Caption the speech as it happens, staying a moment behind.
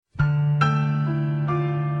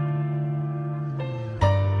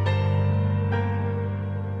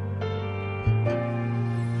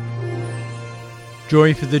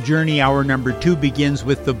Joy for the Journey, hour number 2, begins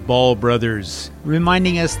with the Ball Brothers,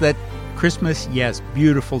 reminding us that Christmas, yes,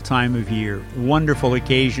 beautiful time of year, wonderful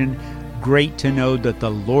occasion, great to know that the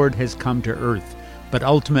Lord has come to earth, but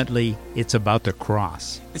ultimately it's about the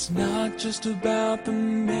cross. It's not just about the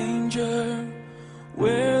manger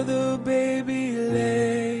where the baby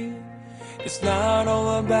lay. It's not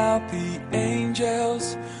all about the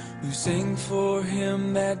angels who sing for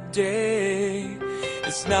him that day.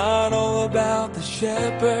 It's not all about the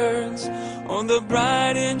shepherds on the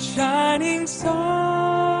bright and shining star.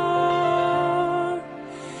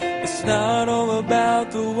 It's not all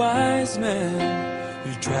about the wise men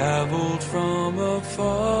who traveled from afar.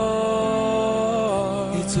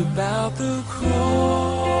 It's about the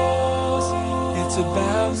cross. It's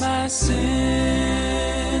about my sin.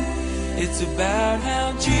 It's about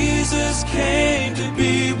how Jesus came to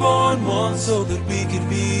be born once so that we could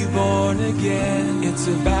be born again. It's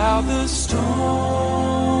about the stone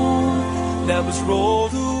that was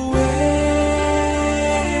rolled away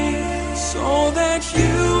so that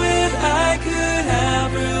you and I could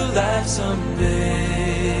have real life someday.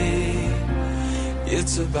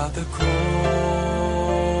 It's about the cross.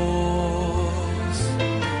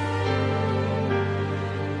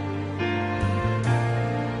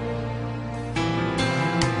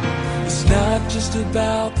 Not just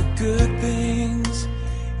about the good things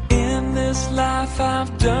in this life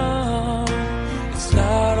I've done. It's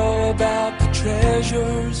not all about the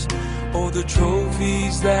treasures or the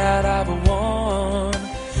trophies that I've won.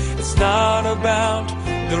 It's not about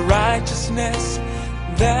the righteousness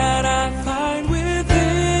that I find within.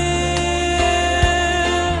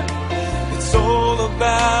 It's all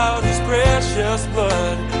about His precious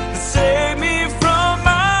blood that saved me from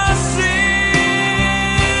my sin.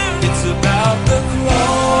 It's about the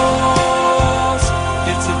cross.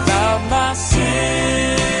 It's about my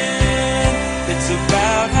sin. It's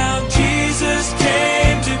about how Jesus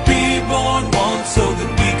came to be born once so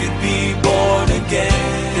that we could be born again.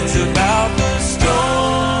 It's about the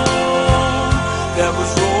stone that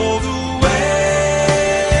was rolled away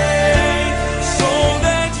so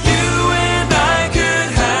that you and I could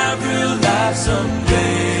have real life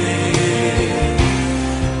someday.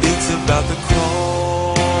 It's about the cross.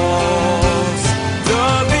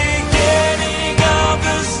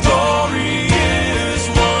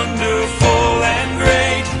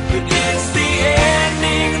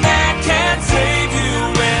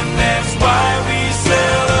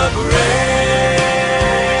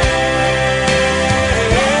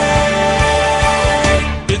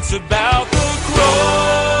 It's about the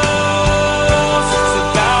cross. It's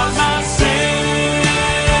about my sin.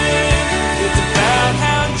 It's about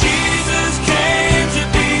how Jesus came to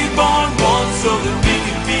be born once so that we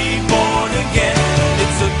could be born again.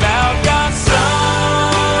 It's about God's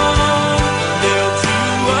Son nailed to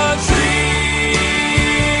a tree.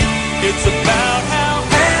 It's about how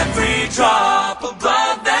every drop of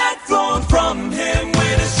blood that flowed from Him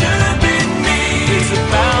when it should have been me. It's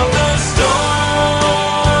about the storm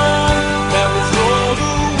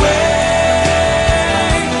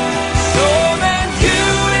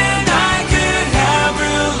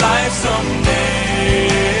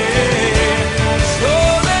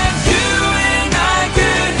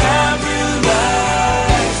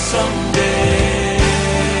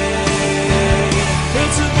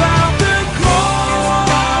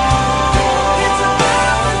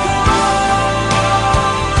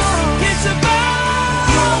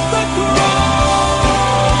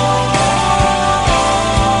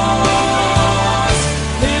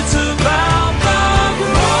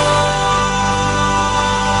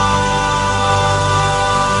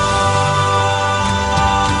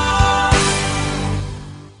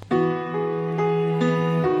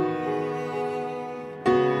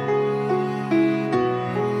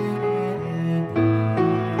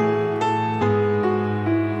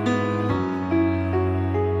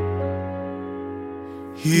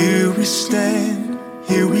Here we stand,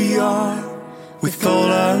 here we are, with all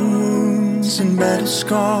our wounds and battle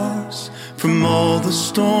scars, from all the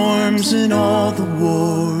storms and all the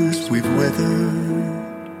wars we've weathered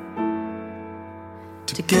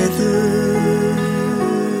together.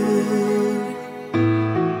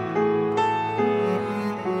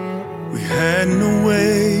 We had no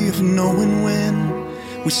way of knowing when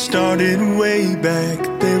we started way back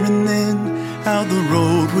there and then, how the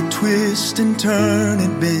road would twist and turn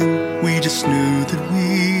and bend. We just knew that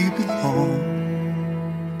we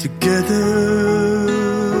belonged together.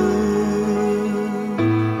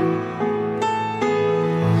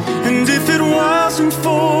 And if it wasn't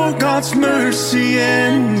for God's mercy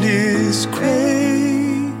and His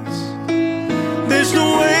grace, there's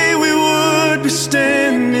no way we would be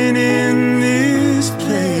standing in this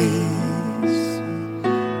place,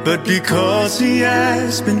 but because He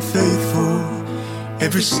has been faithful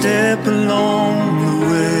every step along the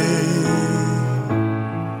way.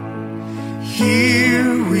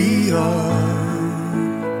 Here we are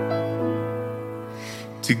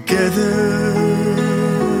together.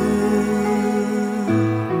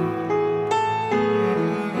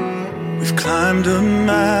 We've climbed up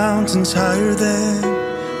mountains higher than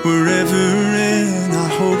wherever in our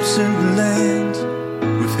hopes and land.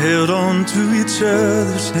 We've held on to each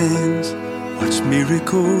other's hands, watched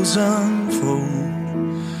miracles unfold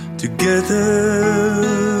together.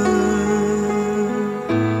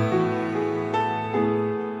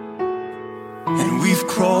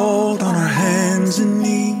 Crawled on our hands and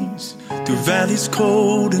knees through valleys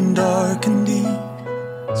cold and dark and deep,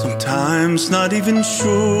 sometimes not even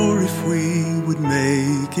sure if we would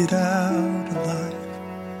make it out alive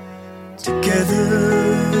together.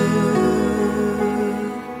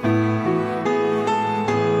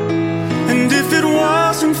 And if it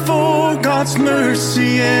wasn't for God's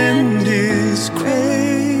mercy and His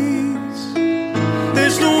grace,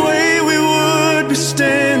 there's no way we would be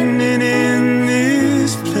standing in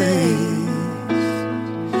this place.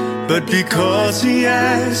 But because He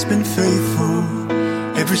has been faithful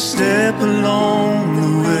every step along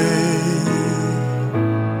the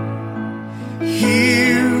way,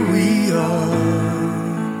 here we are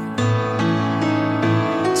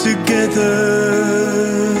together.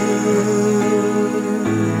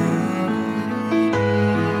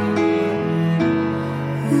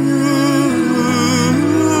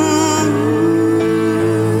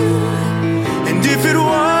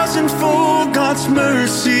 God's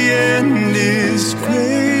mercy and His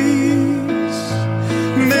grace,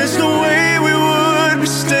 there's no way we would be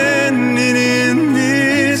standing in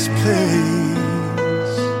this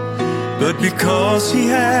place. But because He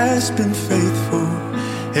has been faithful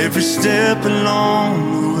every step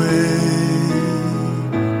along the way,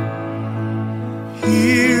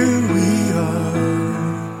 here we are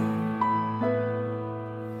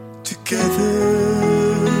together.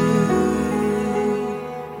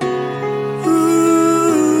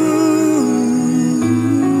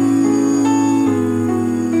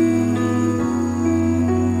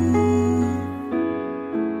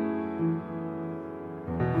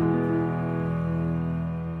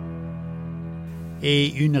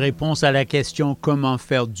 Et une réponse à la question « Comment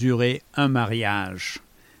faire durer un mariage ?»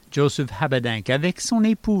 Joseph Habedank avec son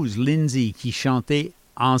épouse Lindsay qui chantaient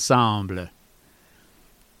ensemble.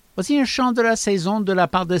 Voici un chant de la saison de la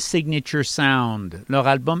part de Signature Sound, leur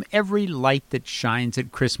album Every Light That Shines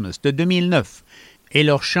at Christmas de 2009 et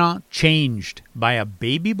leur chant Changed by a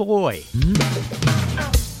Baby Boy.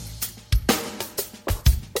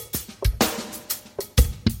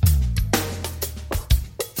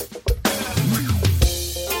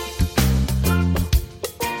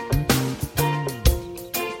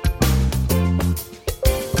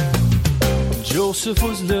 Joseph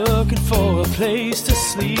was looking for a place to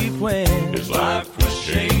sleep when his life was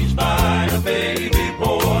changed by a baby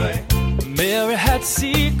boy. Mary had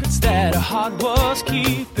secrets that her heart was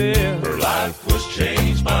keeping. Her life was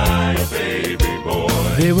changed by a baby boy.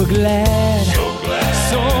 They were glad, so glad,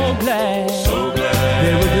 so glad, so glad.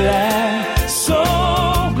 They were glad, so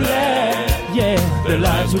glad, yeah. Their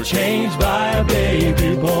lives were changed by a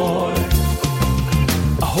baby boy.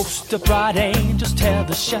 A host of bright angels tell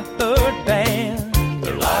the shepherd band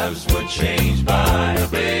their lives were changed by a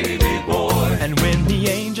baby boy. And when the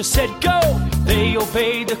angel said go, they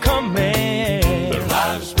obeyed the command. Their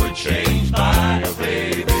lives were changed by a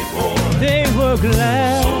baby boy. They were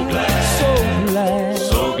glad, so glad, so glad,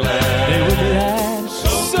 so glad. They were glad,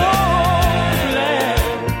 so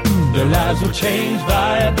glad. Their lives were changed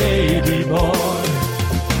by a baby boy.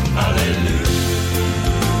 Hallelujah.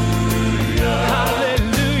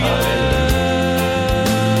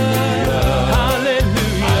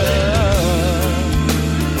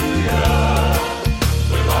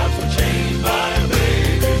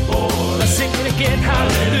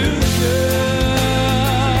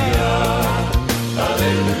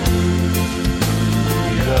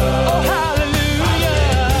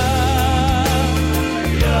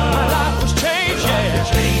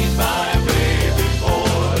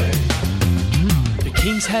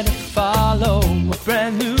 Had to follow a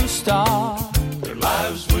brand new star. Their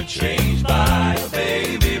lives were changed by a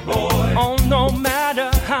baby boy. Oh, no matter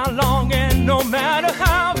how long and no matter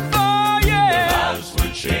how far, yeah. Their lives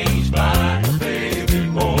were changed by a baby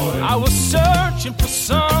boy. I was searching for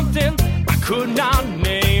something I could not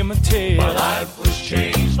name and tell. My life was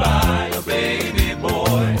changed by a baby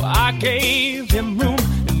boy. I gave him room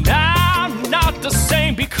and I'm not the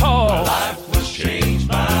same because my life was changed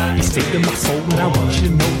by you saved my soul, and I want you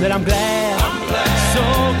to know that I'm glad. I'm glad. So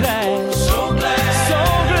glad. So glad. So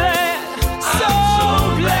glad. So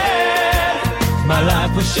glad. My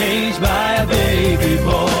life was changed by a baby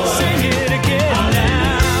boy. Sing it again now.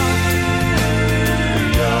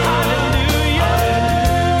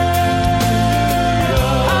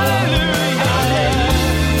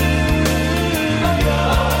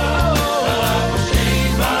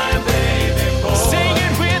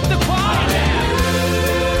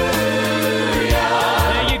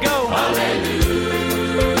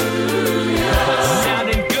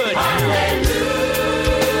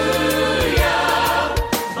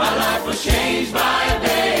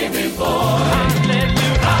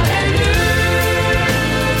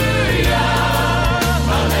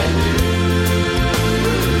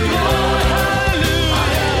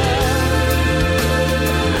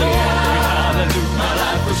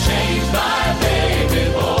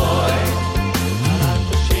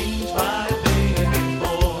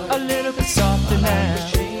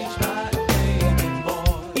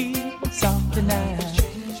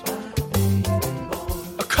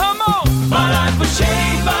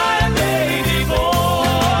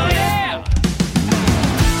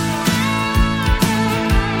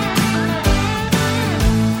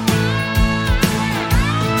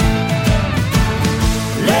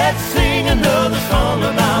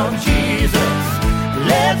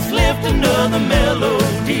 Another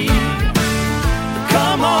melody.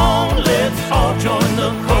 Come on, let's all join the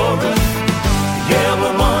chorus. Yeah,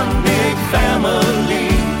 we're one big family.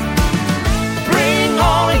 Bring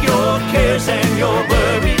all your cares and your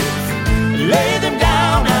worries, lay them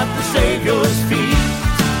down at the Savior's feet.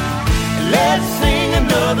 Let's sing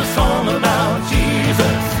another song about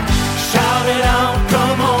Jesus. Shout it out,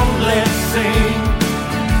 come on, let's sing.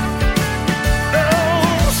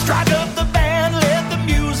 Oh, strike up the band, let the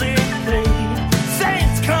music play.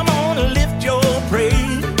 Saints, come on and lift your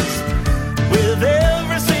praise with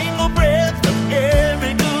every single breath of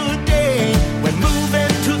every good day. We're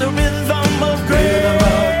moving to the rhythm of grace.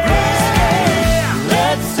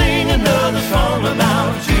 Let's sing another song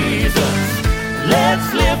about Jesus.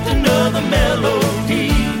 Let's lift another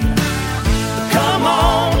melody. Come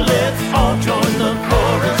on, let's all join the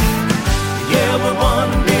chorus. Yeah, we're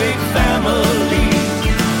one big family.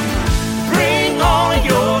 Bring all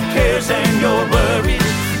your cares and your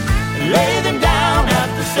worries, lay them down at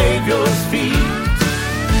the Savior's feet.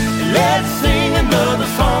 Let's sing another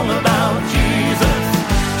song about Jesus.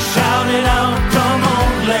 Shout it out, come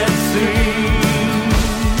on, let's sing.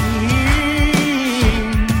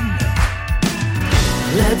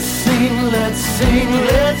 Let's sing, let's sing,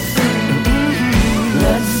 let's sing.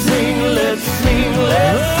 Let's sing, let's sing,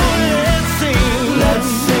 let's sing. Let's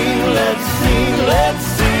sing, let's sing, let's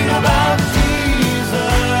sing about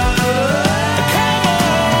Jesus. Come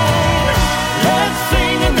on, let's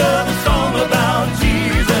sing another song about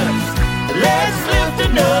Jesus. Let's lift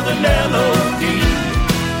another melody.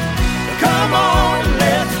 Come on,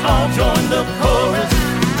 let's all join the chorus.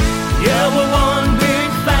 Yeah, we're one big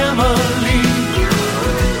family.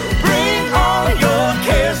 Bring all your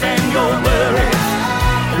cares and your worries,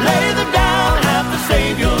 lay them down at the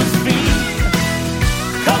Savior's feet.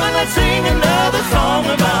 Come on, let's sing another song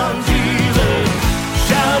about Jesus.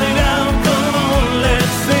 Shout it out, come on,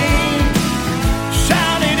 let's sing.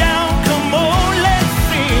 Shout it out, come on, let's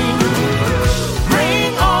sing.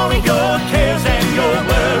 Bring all your cares and your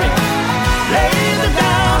worries, lay them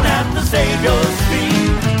down at the Savior's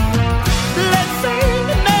feet. Let's sing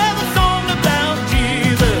another song about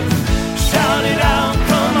Jesus. Shout it out,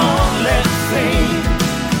 come on, let's sing.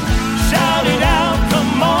 Shout it out,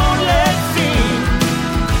 come on, let's sing.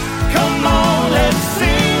 Come on, let's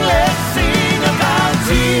sing about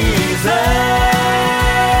Jesus.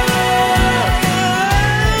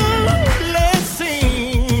 Let's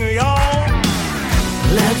sing, y'all.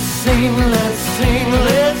 Let's sing, let's sing,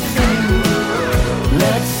 let's sing.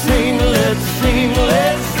 Let's sing, let's sing,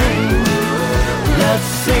 let's sing. Let's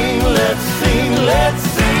sing, let's sing, let's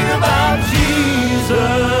sing about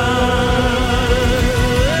Jesus.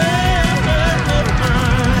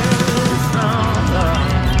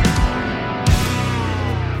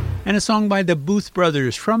 And a song by the Booth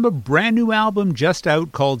Brothers from a brand new album just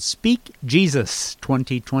out called Speak Jesus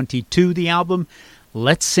 2022. The album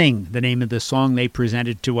Let's Sing, the name of the song they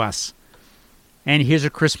presented to us. And here's a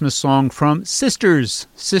Christmas song from Sisters.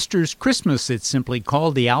 Sisters Christmas, it's simply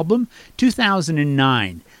called, the album,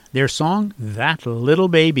 2009. Their song, That Little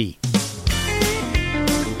Baby.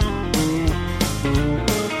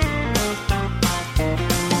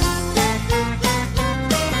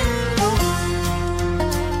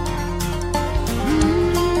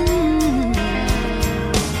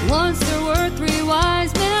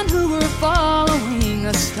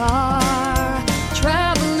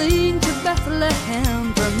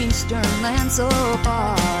 land so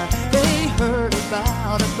far. They heard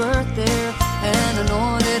about a birth there, an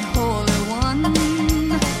anointed Holy One,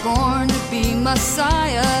 born to be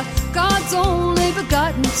Messiah, God's only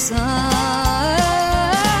begotten Son.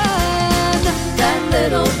 That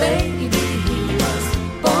little baby, he was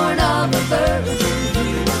born of a virgin. He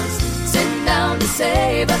was sent down to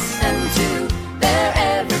save us and to bear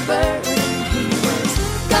every burden. He was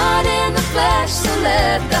God in the flesh, so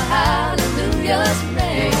let the hallelujahs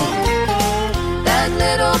ring. That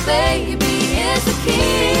little baby is the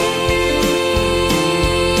King,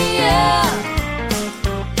 yeah.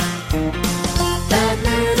 That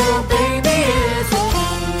little baby is the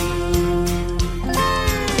King.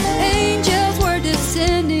 Angels were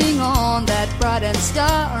descending on that bright and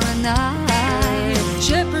starry night.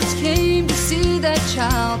 Shepherds came to see that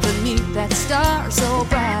child beneath that star so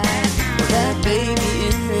bright. That baby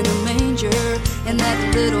in a manger in that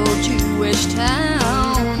little Jewish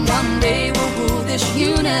town one day will rule this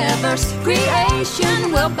universe.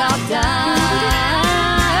 Creation will bow down.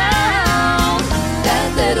 That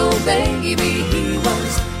little baby, he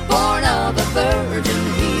was born of a virgin.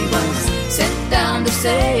 He was sent down to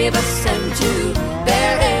save us and to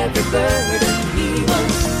bear every burden. He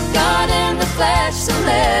was God in the flesh, so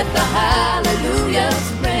let the hallelujahs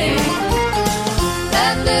ring.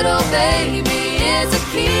 That little baby is a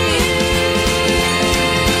King.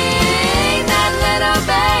 That little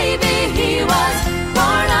baby, he was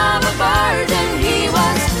born of a virgin. He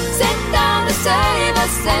was sent down to save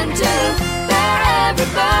us and to bear every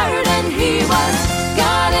burden. He was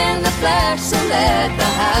God in the flesh, so let the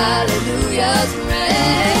hallelujahs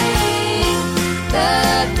ring.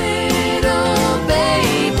 That little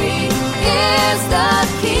baby is the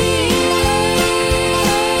King.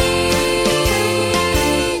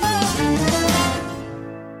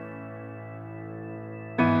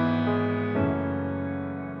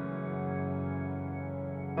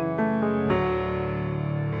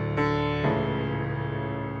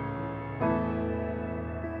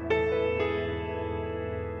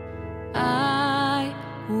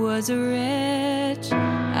 Was a wretch,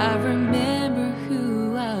 I remember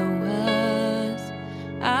who I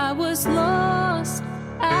was lost,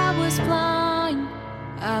 I was blind,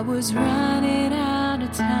 I was running out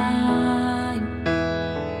of time.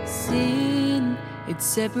 Sin, it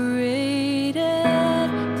separated,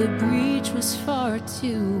 the breach was far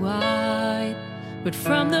too wide. But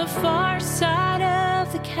from the far side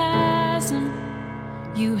of the chasm,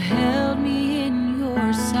 you held me in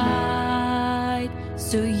your sight.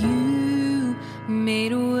 So you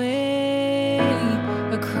made a way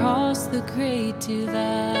across the great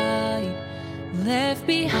divide, left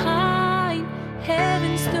behind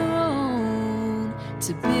heaven's throne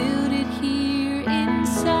to build it here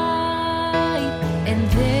inside. And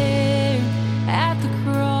there at the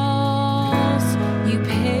cross, you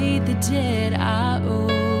paid the debt I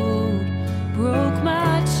owed, broke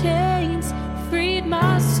my chains, freed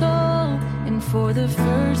my soul, and for the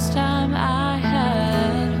first time I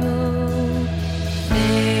had hope.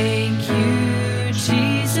 Thank you,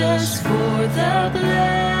 Jesus, for the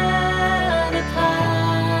blood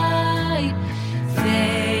applied.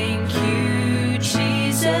 Thank you,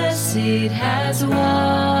 Jesus, it has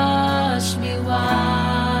washed me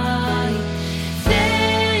white.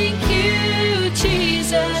 Thank you,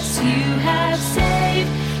 Jesus, you have saved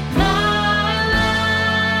my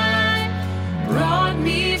life, brought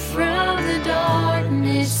me from the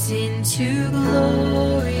darkness into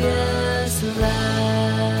glorious light.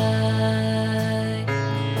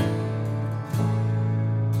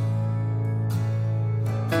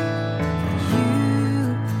 You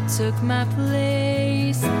took my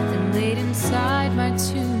place and laid inside my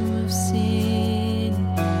tomb of sin.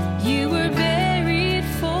 You were buried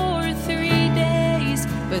for 3 days,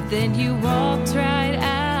 but then you walked right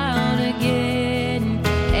out again.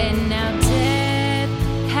 And now death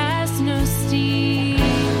has no sting,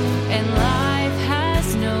 and life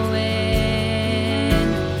has no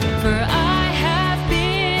end. For I have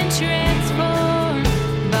been transformed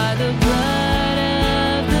by the blood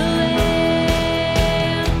of the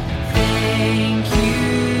Lamb. Thank you,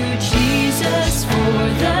 Jesus, for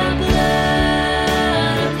the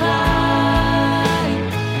blood applied.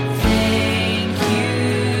 Thank you,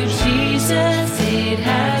 Jesus.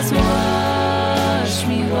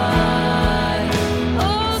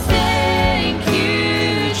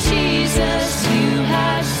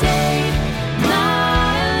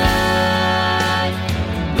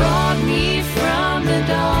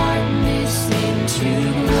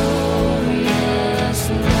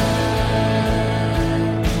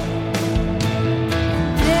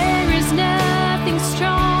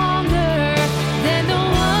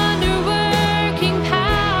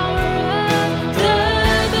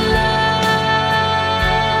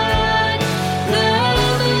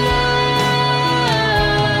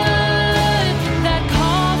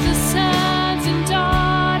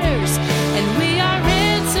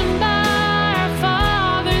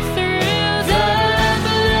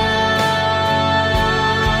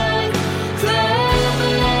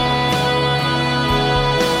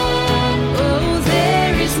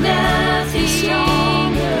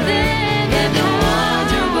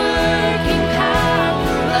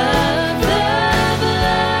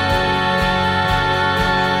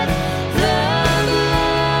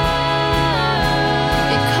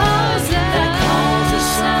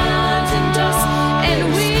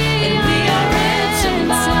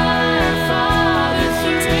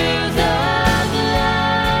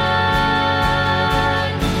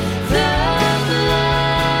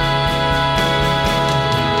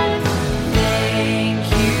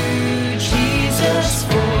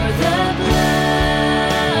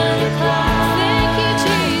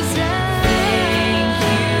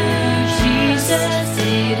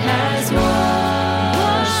 It has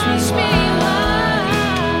washed me white.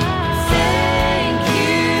 Thank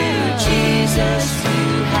you, Jesus, you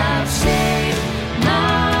have saved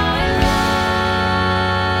my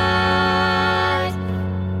life.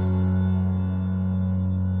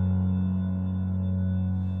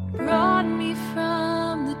 Brought me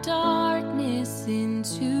from the darkness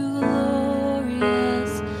into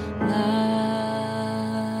glorious light.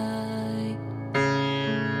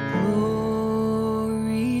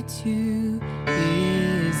 Glory to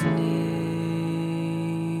his name.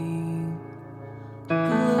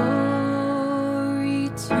 Glory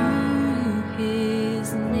to his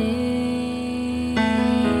name.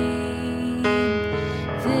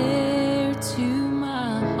 There to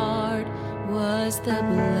my heart was the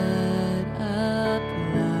blood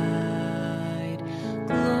applied.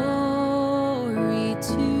 Glory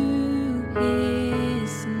to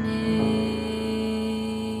his name.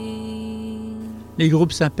 Le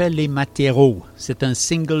groupe s'appelle Les Matéros. C'est un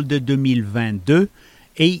single de 2022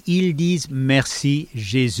 et ils disent merci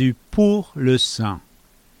Jésus pour le sang.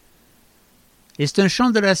 Et c'est un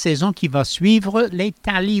chant de la saison qui va suivre. Les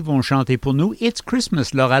Tali vont chanter pour nous It's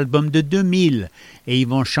Christmas, leur album de 2000, et ils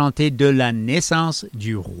vont chanter de la naissance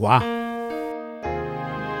du roi.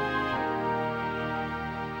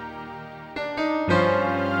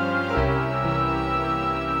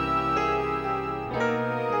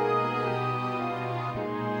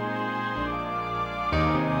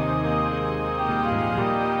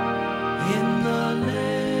 In the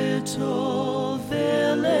little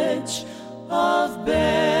village of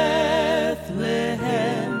Bethlehem,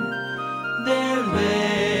 there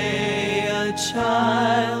lay a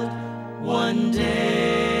child one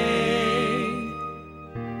day,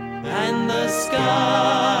 and the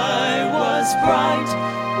sky was bright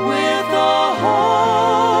with a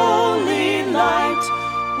holy light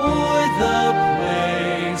o'er the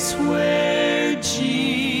place where Jesus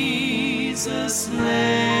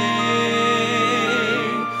lay.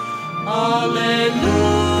 Alleluia,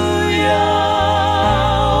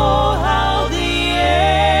 oh, how the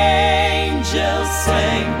angels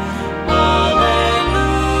sang.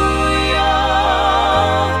 Alleluia,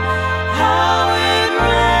 how it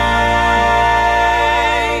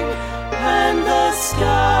rang, and the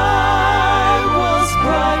sky was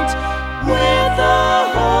bright with a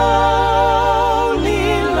holy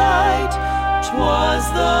light. 'Twas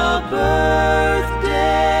the birthday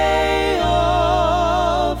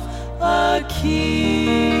of a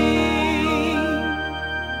king.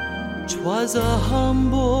 'Twas a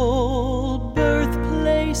humble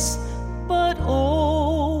birthplace, but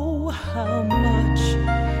oh, how much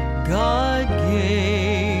God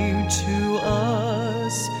gave to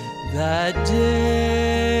us that day.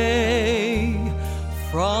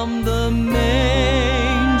 From the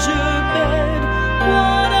manger bed,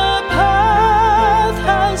 what a path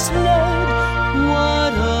has led,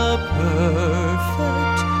 what a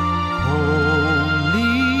perfect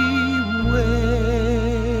holy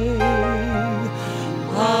way.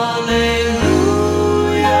 Alleluia,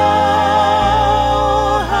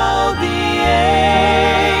 oh, how the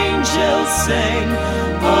angels sang.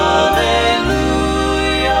 Alleluia,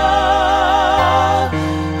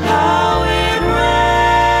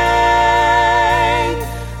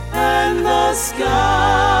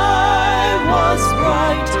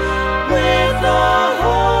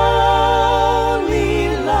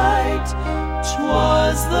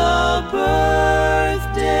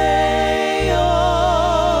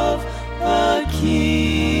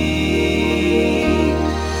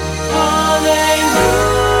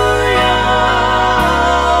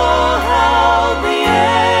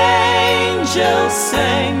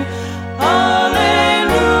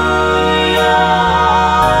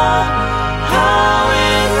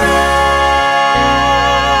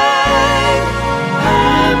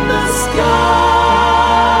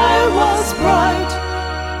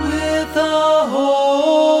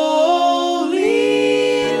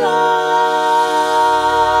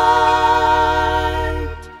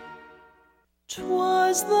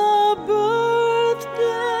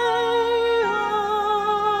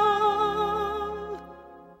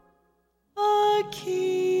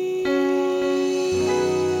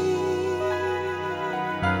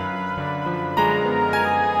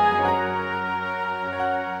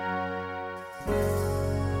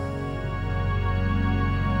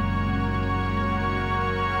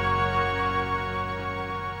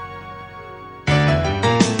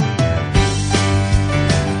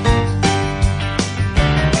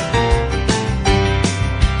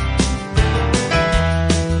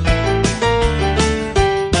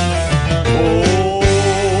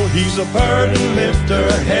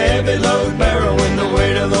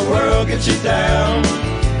 get you down.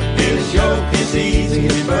 His yoke is easy,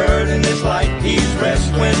 his burden is light. He's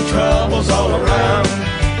rest when trouble's all around.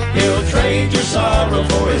 He'll trade your sorrow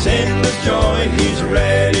for his endless joy. He's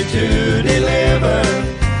ready to deliver.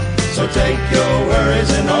 So take your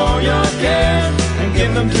worries and all your cares and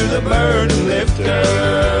give them to the burden lifter.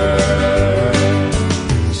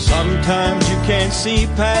 Sometimes you can't see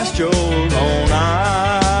past your own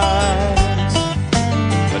eyes,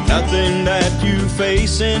 but nothing that you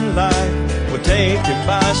face in life will take you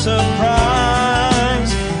by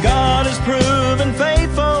surprise. God has proven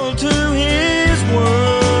faithful to his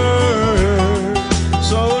word.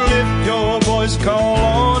 So lift your voice, call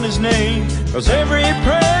on his name, 'cause every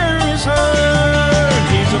prayer is heard.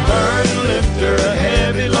 He's a burden lifter, a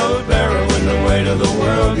heavy load bearer when the weight of the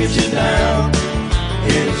world gets you down.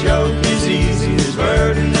 His yoke is easy, his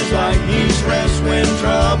burden is light. He's rest when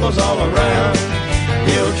trouble's all around.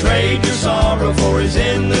 He'll trade your sorrow for his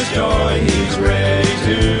endless joy. He's ready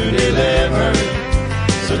to deliver.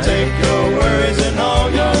 So take your worries and all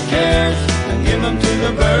your cares and give them to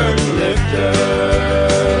the burden lifter.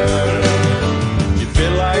 You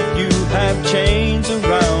feel like you have chains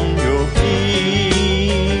around your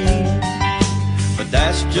feet, but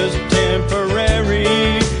that's just temporary.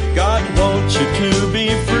 God wants you to be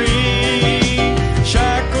free.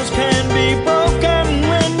 Shackles can be broken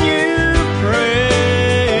when you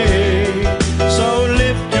pray. So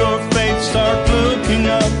lift your faith, start looking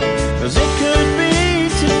up, 'cause it could be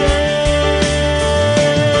today.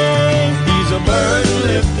 He's a burden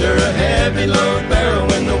lifter, a heavy load bearer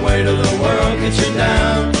when the weight of the world gets you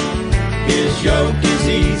down. His yoke is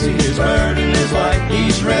easy, his burden is light.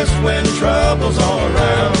 He's rest when trouble's all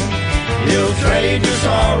around. He'll trade your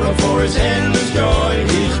sorrow for his endless joy.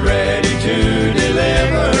 He's ready to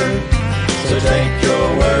deliver. So take your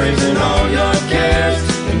worries and all your cares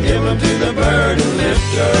and give them to the burden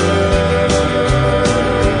lifter.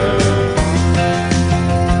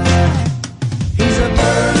 He's a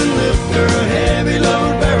burden lifter, a heavy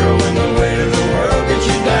load bearer when the weight of the world gets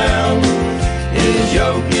you down. His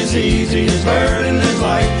yoke is easy, his burden is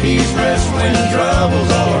light. He's rest when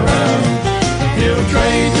trouble's all around. He'll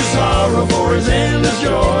trade your sorrow for his endless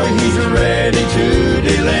joy. He's ready to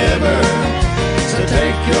deliver. So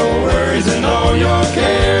take your worries and all your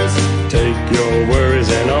cares. Take your worries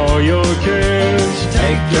and all your cares.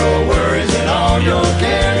 Take your worries and all your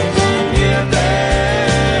cares and give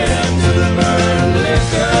them to the burden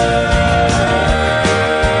lifter.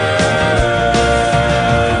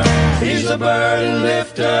 He's a burden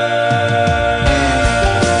lifter.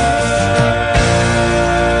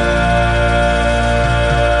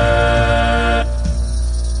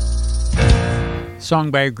 Song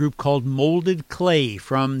by a group called Molded Clay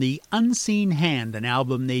from The Unseen Hand, an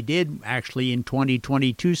album they did actually in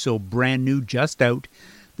 2022, so brand new, just out,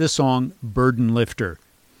 the song Burden Lifter.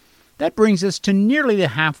 That brings us to nearly the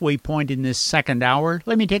halfway point in this second hour.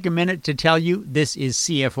 Let me take a minute to tell you this is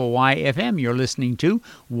CFOY FM. You're listening to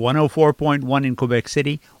 104.1 in Quebec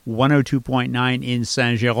City, 102.9 in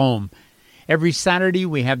Saint-Jérôme. Every Saturday,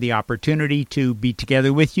 we have the opportunity to be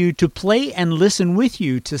together with you, to play and listen with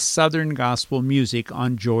you to Southern Gospel music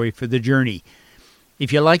on Joy for the Journey.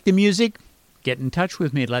 If you like the music, get in touch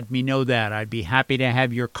with me. Let me know that. I'd be happy to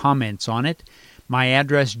have your comments on it. My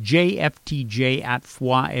address,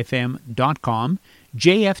 jftj@foifm.com,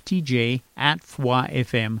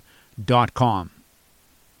 jftj@foifm.com.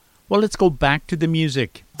 Well, let's go back to the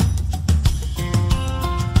music.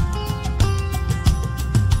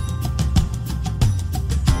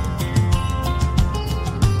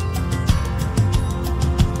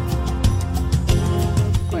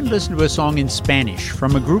 Listen to a song in Spanish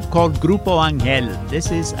from a group called Grupo Angel.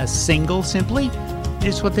 This is a single simply. It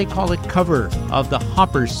is what they call a cover of the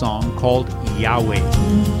Hoppers song called Yahweh.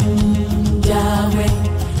 Yahweh,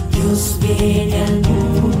 Dios viene al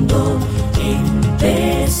mundo en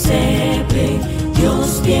pesebre.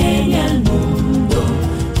 Dios viene al mundo.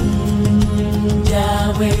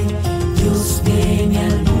 Yahweh, Dios viene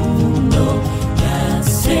al mundo.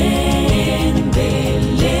 Nace en Belén.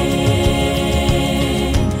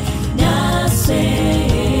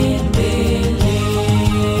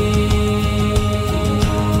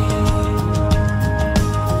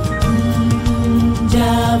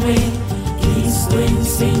 Cristo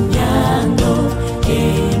enseñando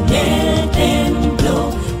en el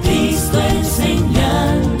templo, Cristo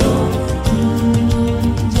enseñando,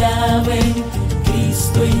 Yahweh,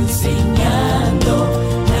 Cristo enseñando,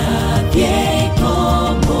 nadie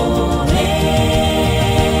como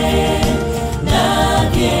Él,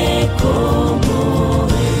 nadie como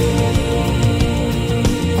Él.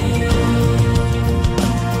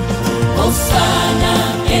 Hosana,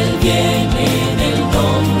 el bien.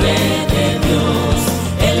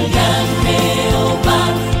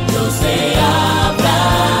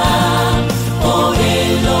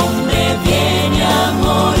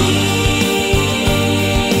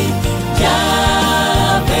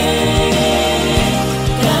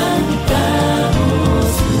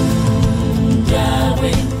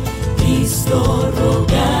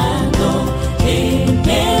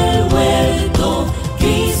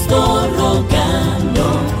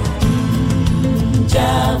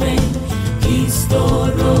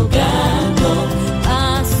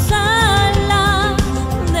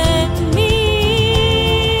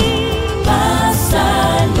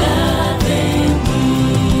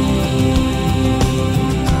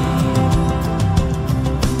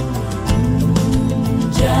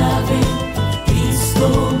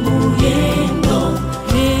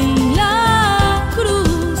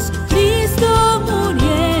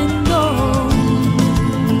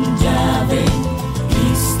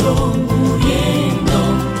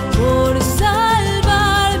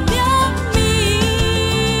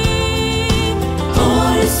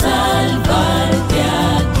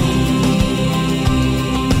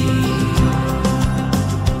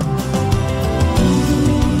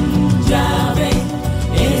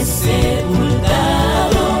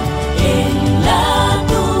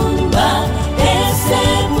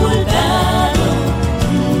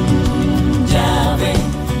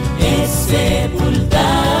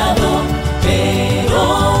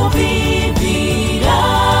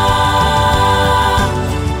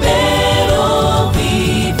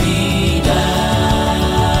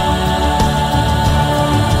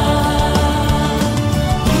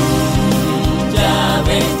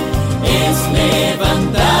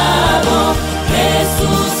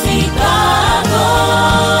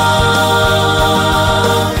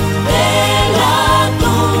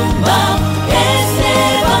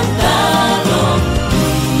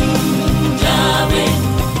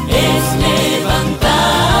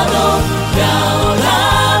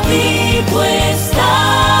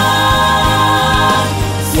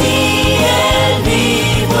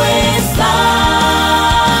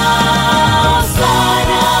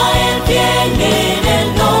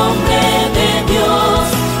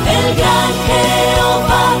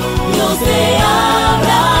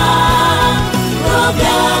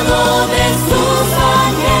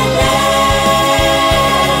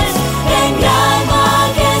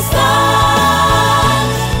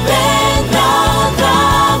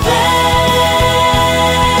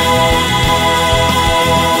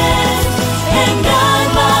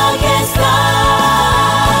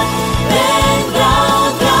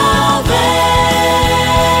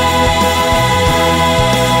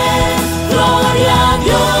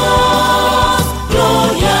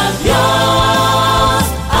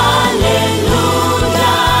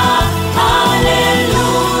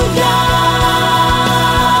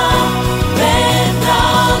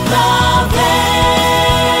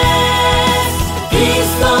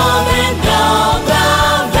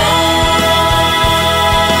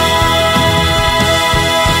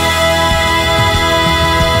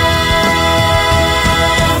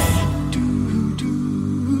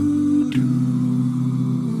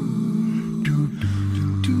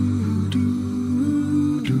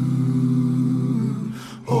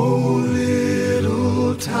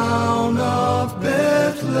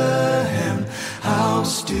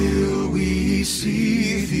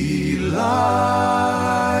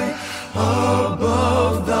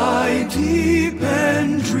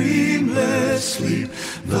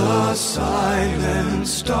 the silent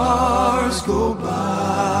stars go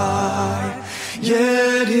by,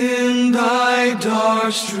 yet in thy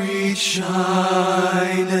dark street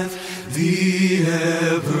shineth the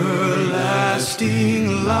everlasting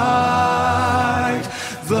light.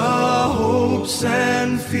 The hopes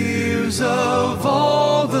and fears of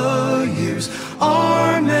all the years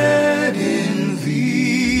are met in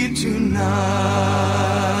thee tonight.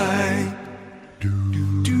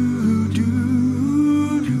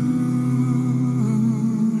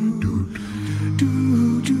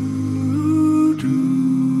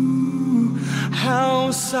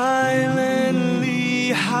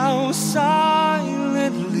 How silently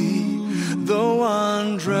the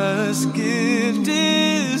wondrous gift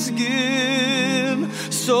is given.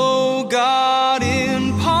 So God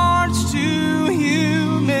imparts to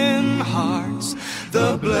human hearts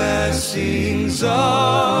the blessings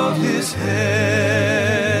of his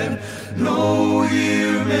head. No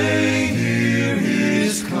ear may hear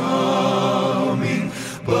his coming,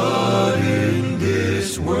 but in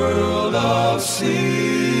this world of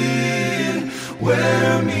sin,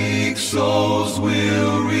 where meek souls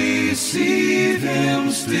will receive him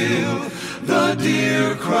still, the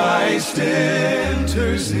dear Christ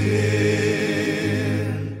enters in.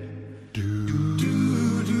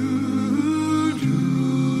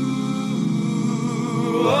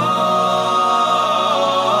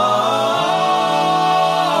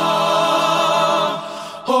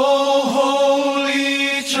 Oh,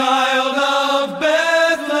 holy child of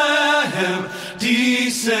Bethlehem,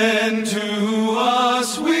 descend to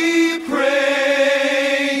us, we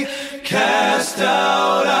pray. Cast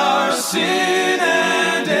out our sin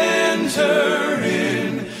and enter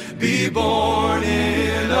in. Be born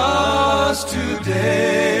in us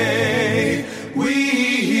today. We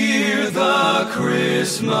hear the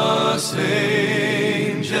Christmas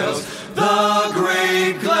angels, the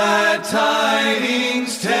great glad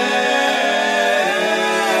tidings tell.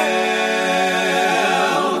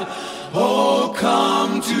 Oh,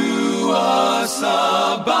 come to us,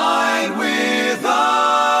 abide with us,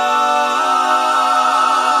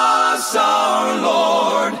 our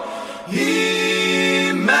Lord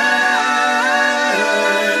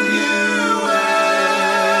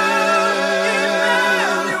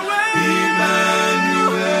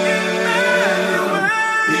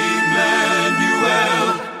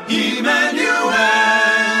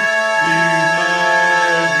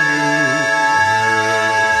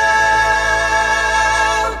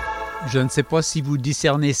Je ne sais pas si vous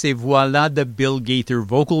discernez ces voix-là de Bill Gaither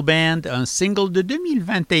Vocal Band, un single de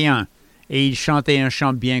 2021, et il chantait un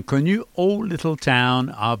chant bien connu, O Little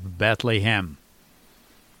Town of Bethlehem.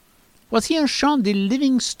 Voici un chant des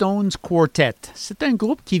Living Stones Quartet. C'est un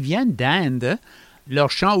groupe qui vient d'Inde.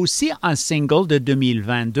 Leur chant aussi un single de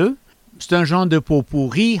 2022. C'est un genre de pot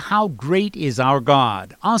pourri, How Great is Our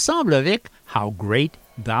God, ensemble avec How Great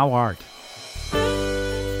Thou Art.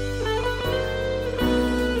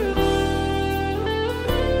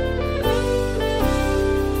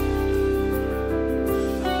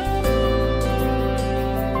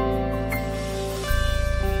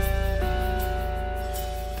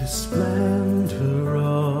 The splendor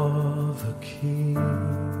of a king,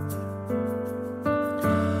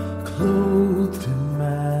 clothed in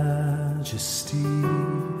majesty,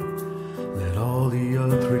 let all the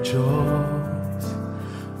earth rejoice,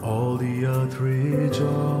 all the earth rejoice.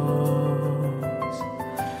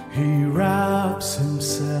 He wraps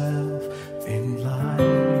himself in light,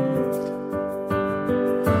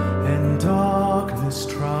 and darkness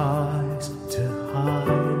tries to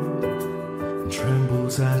hide, and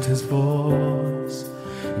trembles at his voice,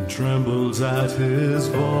 and trembles at his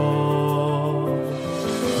voice.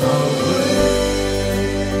 How great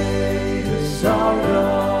is our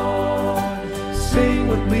God? Sing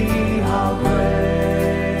with me, how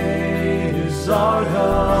great is our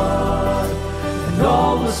God? And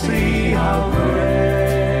all will see how great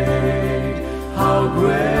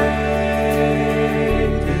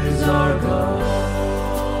is our God.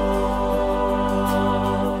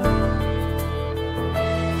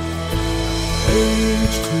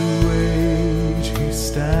 Age to age he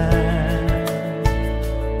stands,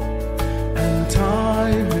 and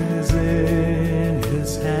time is in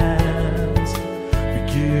his hands,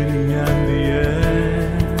 beginning and the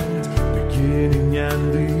end, beginning and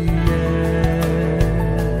the end.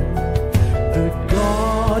 The God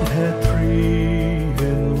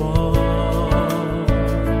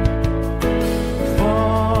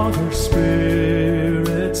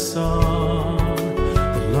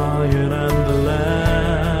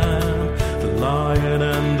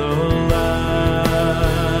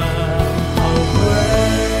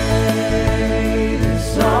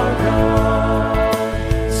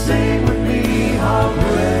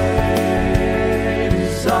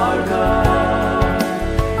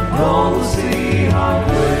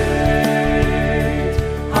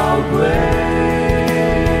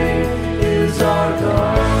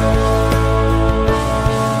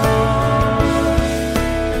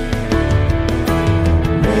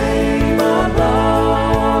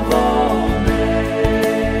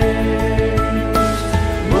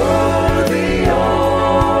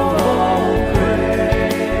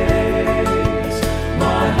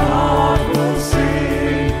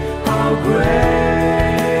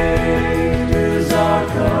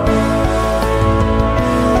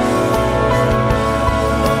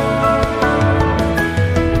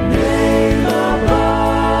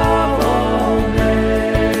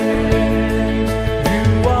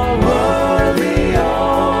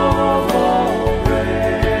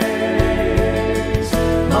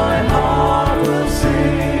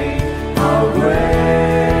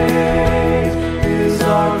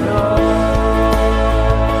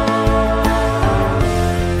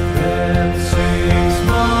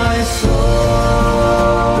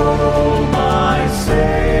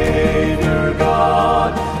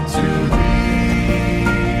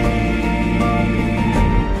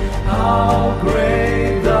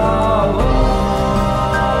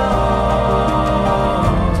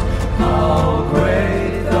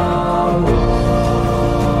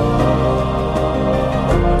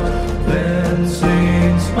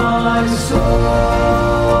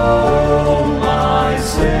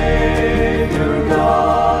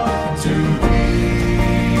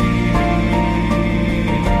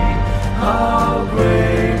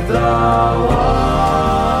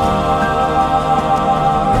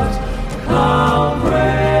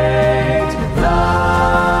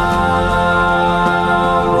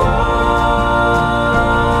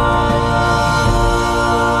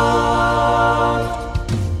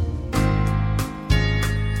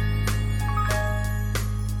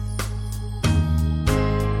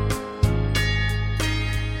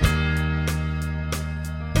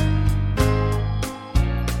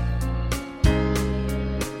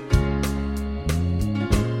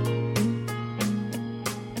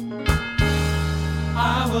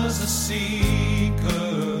was a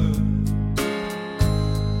seeker,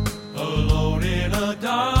 alone in a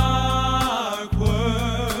dark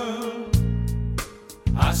world.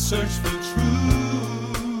 I searched for truth,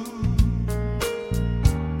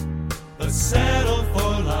 but settled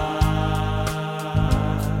for lies.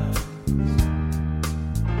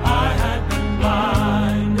 I had been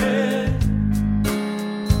blinded,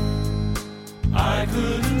 I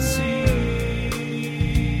couldn't see,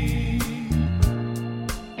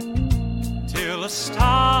 till a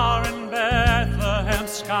star in Bethlehem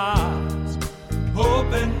skies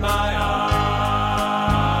opened my eyes.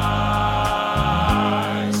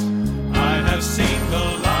 I have seen the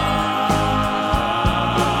light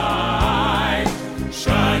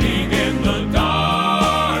shining in the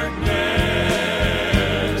darkness,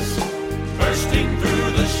 bursting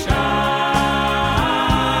through the shadows,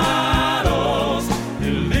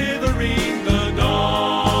 delivering the dawn.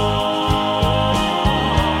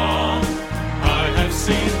 I have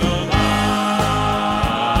seen the light,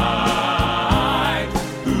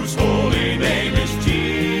 whose holy name is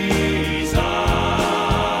Jesus.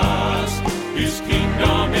 His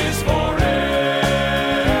kingdom is forever.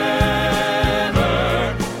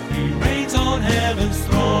 He reigns on heaven's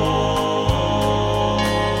throne.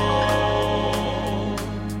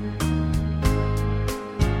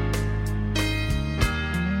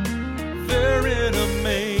 There in a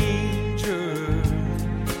manger,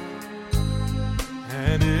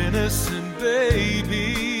 an innocent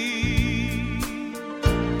baby.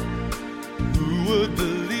 Who would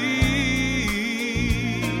believe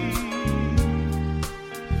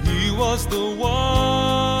he was the one?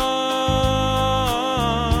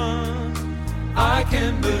 I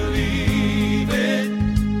can believe it.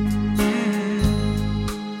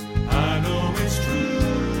 I know it's true.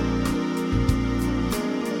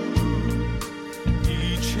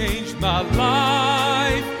 He changed my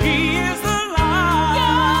life. He is the light.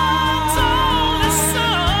 God's only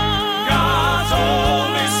Son. God's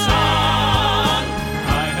only Son. I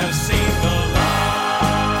have seen the light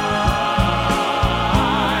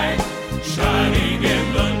shining in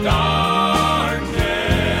the darkness,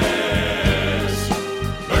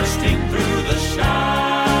 bursting through the shadows,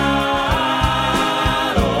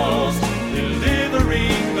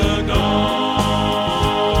 delivering the dawn.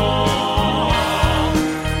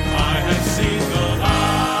 I have seen the light,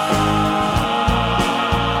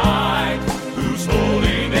 whose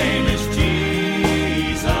holy name is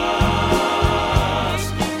Jesus.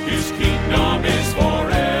 His kingdom is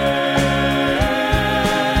forever.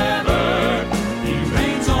 He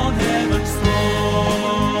reigns on heaven's throne.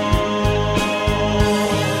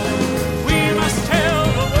 We must tell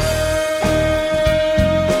the world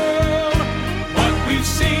what we've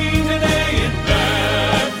seen today in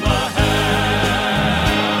Bethlehem.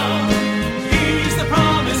 He's the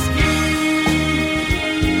promised King.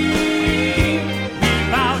 We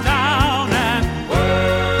bow down and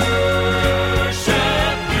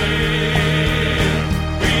worship Him.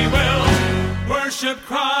 We will worship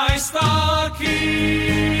Christ the King.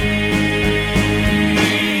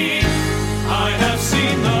 I have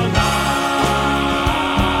seen the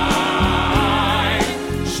light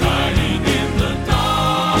shining in the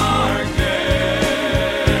darkness,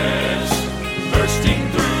 bursting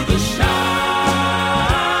through the shadows,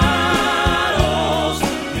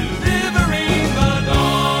 delivering the dawn.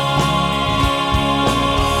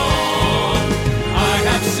 I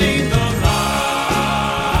have seen the light,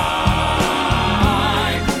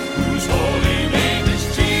 whose holy name is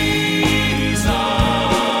Jesus.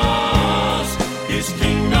 His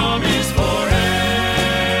kingdom is forever.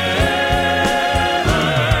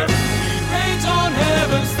 He reigns on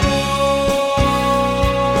heaven's throne.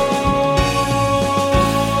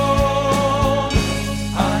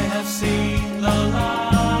 I have seen the light.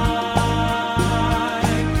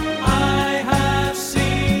 I have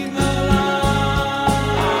seen the light.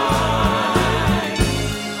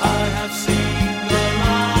 I have seen the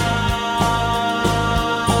light.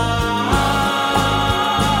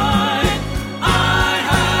 I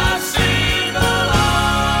have seen the light.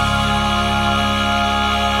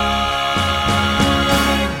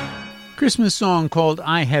 Christmas song called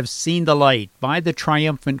I Have Seen the Light by the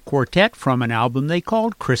Triumphant Quartet from an album they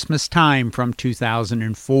called Christmas Time from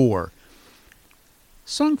 2004.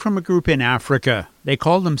 Sung from a group in Africa. They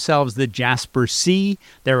call themselves the Jasper Sea.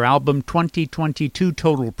 Their album 2022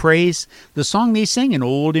 Total Praise. The song they sing, an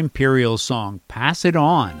old imperial song, Pass It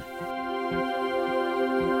On.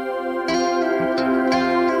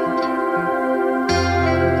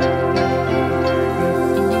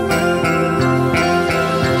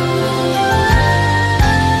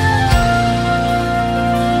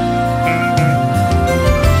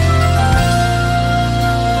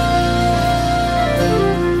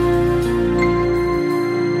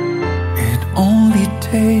 only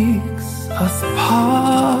takes a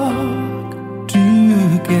spark to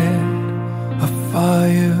get a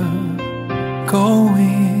fire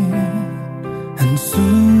going, and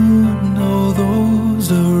soon all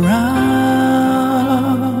those around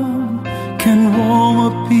can warm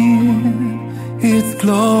up in its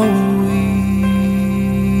glowing.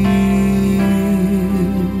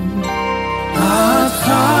 That's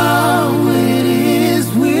how it is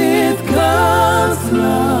with God's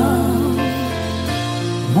love.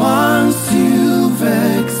 Once you've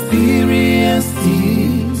experienced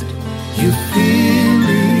it, you feel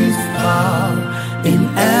His power in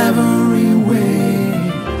every way.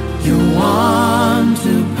 You want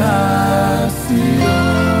to pass it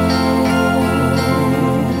on.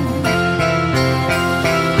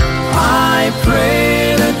 I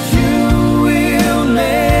pray that you will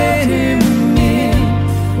let Him in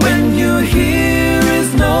when you hear His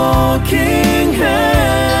knocking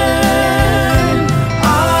hand.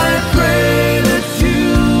 I pray that you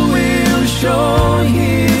will show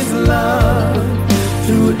His love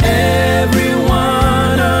to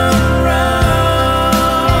everyone around.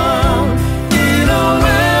 In a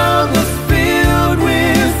world that's filled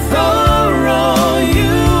with sorrow,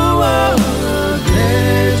 you are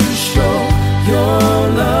there to show your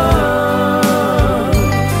love.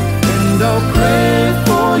 And I'll pray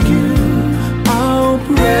for you, I'll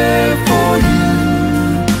pray for you,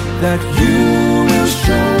 that you will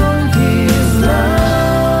show His love.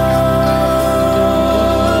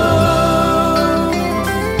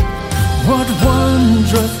 What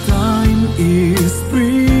wondrous time is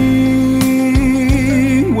spring,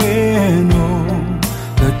 when all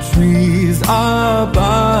the trees are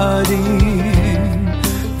budding,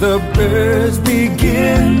 the birds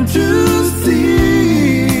begin to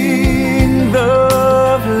sing, the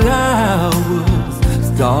flowers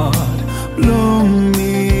start blooming.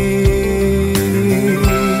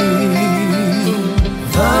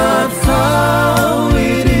 That's how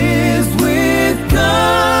it is with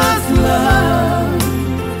God's love.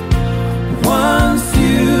 Once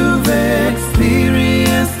you've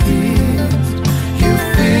experienced it, you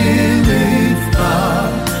feel its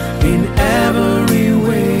power in every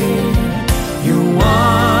way. You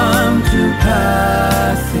want to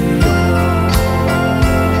pass it on.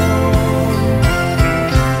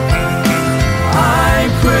 I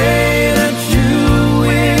pray that you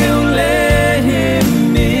will let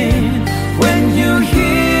Him in when you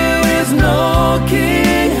hear His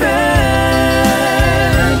knocking hand.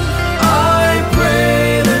 I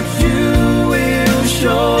pray that you will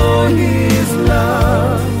show His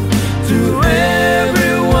love to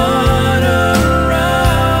everyone around.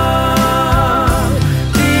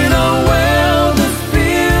 In a world that's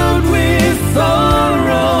filled with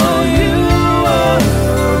sorrow, you are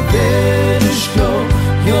there to show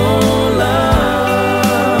your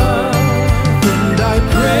love. And I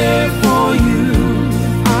pray for you,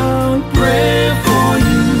 I'll pray for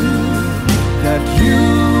you, that you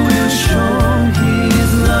will show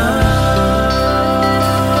His love.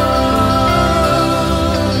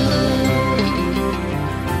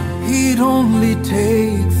 It only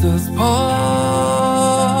takes a spark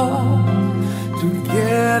to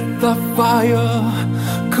get the fire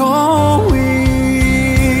going.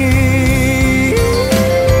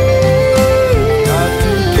 Got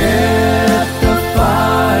to get the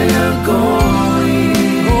fire going.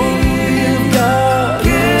 You've got to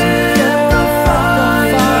get the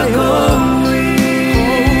fire going.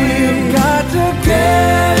 You've got to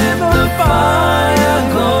get the fire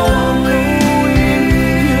going.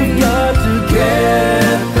 You've got to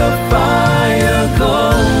get the fire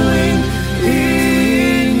going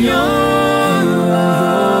in your life.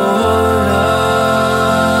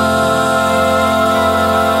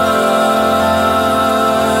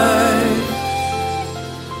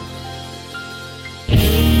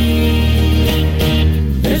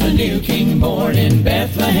 There's a new king born in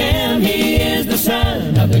Bethlehem. He is the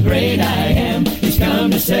son of the great I Am. He's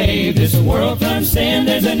come to save this world from sin.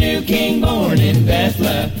 There's a new king born in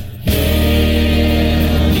Bethlehem.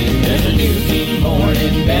 There's a new king born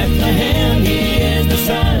in Bethlehem. He is the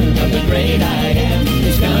son of the great I Am.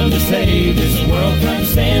 He's come to save this world from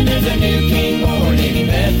sin. There's a new king born in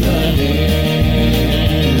Bethlehem.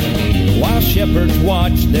 While shepherds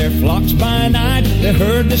watched their flocks by night, they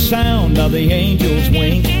heard the sound of the angels'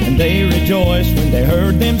 wing, and they rejoiced when they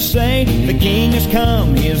heard them say, the King has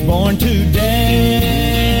come, He is born today.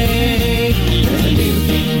 There's a new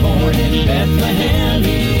king born in Bethlehem.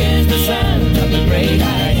 He is the son of the great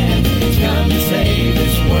I Am. He's come to save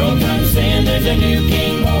this world from sin. There's a new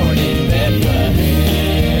king born in Bethlehem.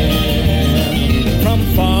 From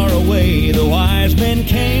far away the wise men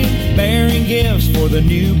came, bearing bringing gifts for the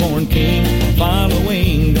newborn king,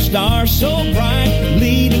 following the stars so bright,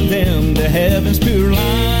 leading them to heaven's pure light.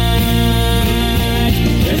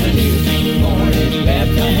 There's a new king born in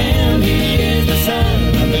Bethlehem. He is the son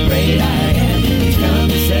of the great I am. He's come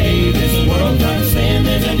to save this world from sin.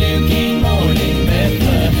 There's a new king born in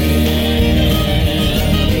Bethlehem.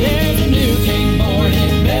 There's a new king born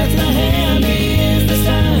in Bethlehem. He is the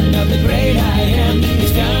son of the great I am.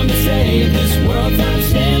 He's come to save this world from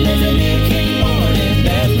sin. There's a new king born in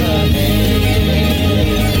Bethlehem.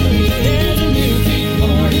 There's a new king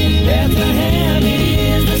born in Bethlehem. He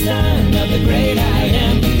is the son of the great I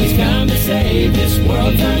am. He's come to save this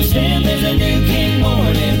world from sin. There's a new king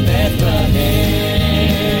born in Bethlehem.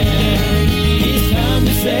 He's come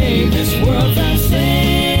to save this world from sin.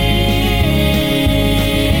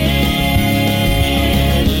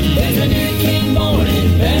 There's a new king born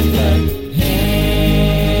in Bethlehem.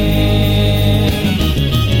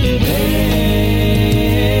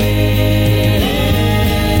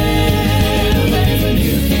 There's a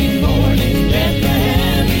new king born in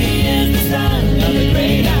Bethlehem. He is the son of the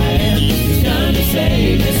great I am. He's come to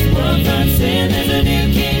save this world from sin. There's a new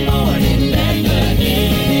king born in Bethlehem.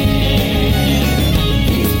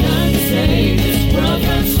 He's come to save this world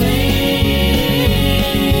from sin.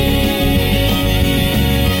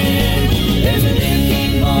 There's a new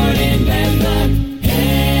king born in Bethlehem.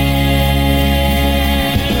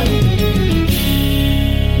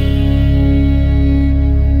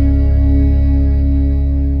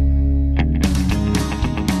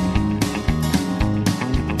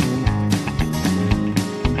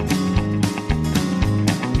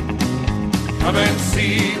 Come and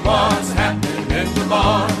see what's happening in the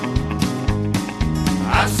barn.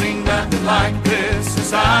 I've seen nothing like this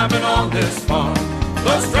since I've been on this farm.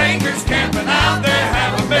 Those strangers camping out there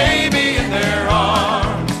have a baby in their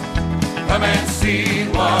arms. Come and see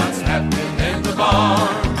what's happening in the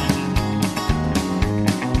barn.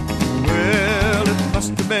 Well, it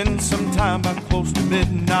must have been sometime about close to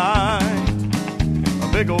midnight. A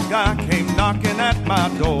big old guy came knocking at my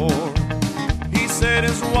door. He said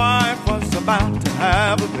his wife was about to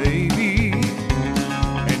have a baby,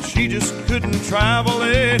 and she just couldn't travel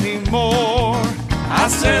anymore. I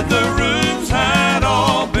said the rooms had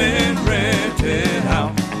all been rented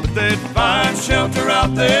out, but they'd find shelter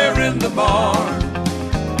out there in the barn.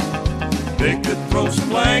 They could throw some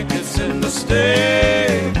blankets in the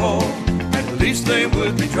stable, at least they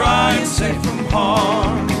would be dry and safe from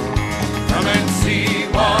harm. Come and see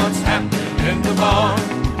what's happening in the barn.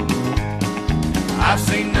 I've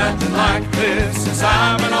seen nothing like this since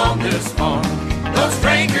I've been on this farm. Those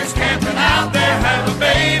strangers camping out there have a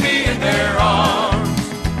baby in their arms.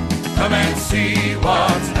 Come and see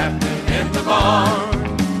what's happening in the barn.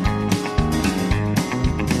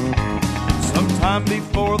 Sometime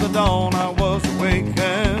before the dawn I was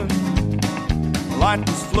awakened. The light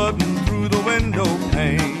was flooding through the window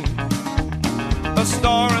pane. A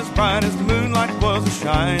star as bright as the moonlight was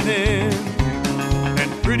a-shining,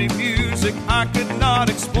 and pretty music I could not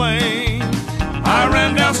explain. I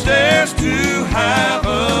ran downstairs to have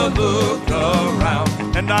a look around,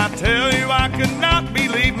 And I tell you I could not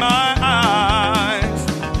believe my eyes.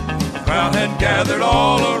 the crowd had gathered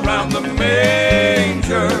all around the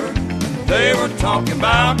manger. They were talking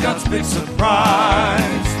about God's big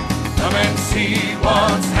surprise. Come and see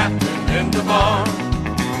what's happening in the barn.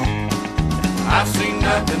 I've seen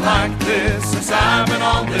nothing like this since I've been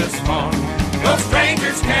on this farm. Those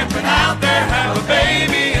strangers camping out there have a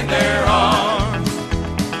baby in their arms.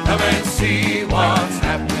 Come and see what's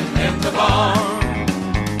happening in the barn.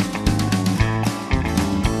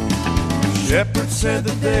 Shepherd said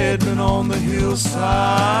the dead men on the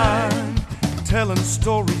hillside, telling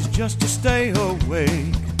stories just to stay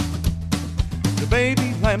awake. The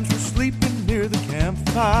baby lambs were sleeping near the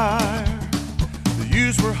campfire. The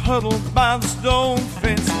ewes were huddled by the stone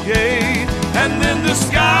fence gate. And then the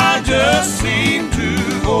sky just seemed to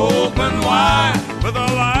open wide, With a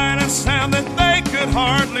light and sound that they could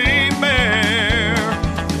hardly bear.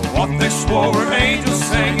 what they swore were angels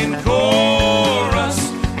sang in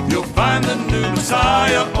chorus. You'll find the new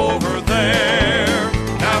Messiah over there.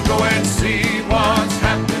 Now go and see what's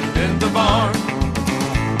happened in the barn.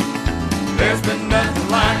 There's been nothing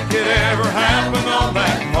like it ever happened on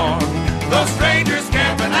that farm. Those strangers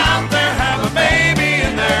camping out there have a baby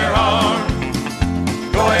in their arms.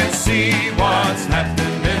 Go and see what's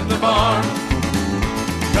happened in the barn.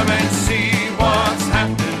 Come and see what's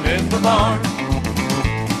happened in the barn.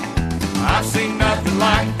 I've seen nothing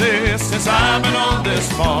like this since I've been on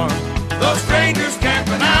this farm. Those strangers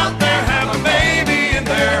camping out there have a baby in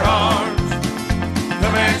their arms.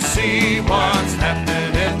 Come and see what's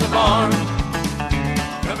happening in the barn.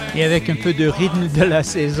 Et avec un peu de rythme de la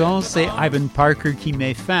saison, c'est Ivan Parker qui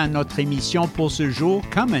met fin à notre émission pour ce jour.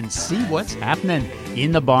 Come and see what's happening in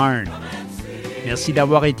the barn. Merci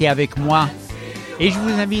d'avoir été avec moi. Et je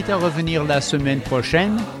vous invite à revenir la semaine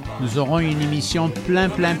prochaine. Nous aurons une émission plein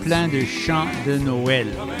de chants de Noël.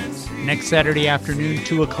 Next Saturday afternoon,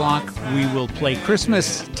 2 o'clock, we will play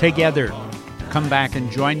Christmas together. Come back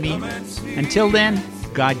and join me. Until then,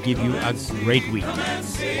 God give you a great week.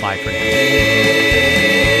 Bye for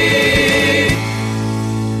now.